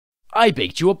I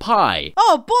baked you a pie.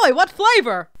 Oh boy, what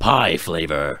flavor? Pie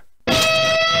flavor. I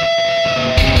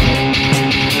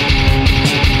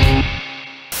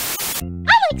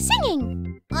like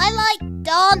singing. I like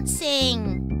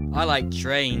dancing. I like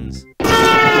trains.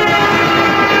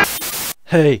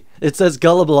 Hey, it says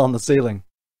gullible on the ceiling.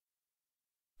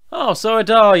 Oh, so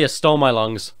you stole my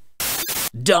lungs.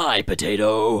 Die,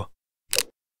 potato.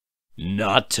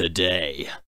 Not today.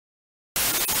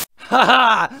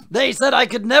 Haha! They said I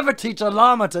could never teach a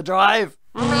llama to drive.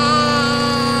 No,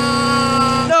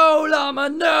 llama,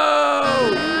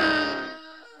 no!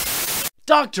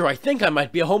 Doctor, I think I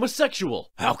might be a homosexual.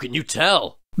 How can you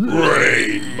tell?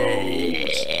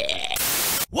 Rainbows.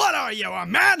 What are you, a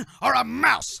man or a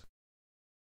mouse?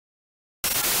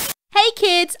 Hey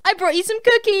kids, I brought you some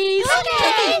cookies.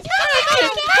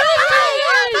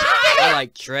 I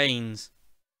like trains.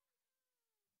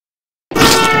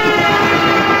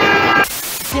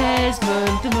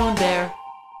 Desmond the Moon Bear.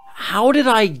 How did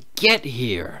I get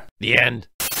here? The end.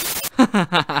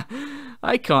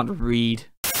 I can't read.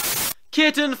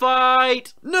 Kitten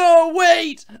fight! No,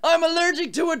 wait! I'm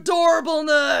allergic to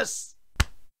adorableness!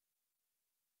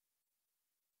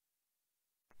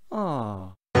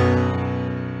 Aww.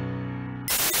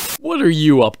 What are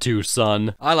you up to,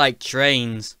 son? I like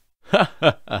trains.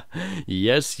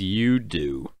 Yes, you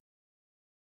do.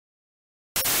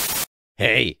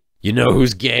 Hey, you know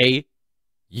who's gay?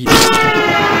 You.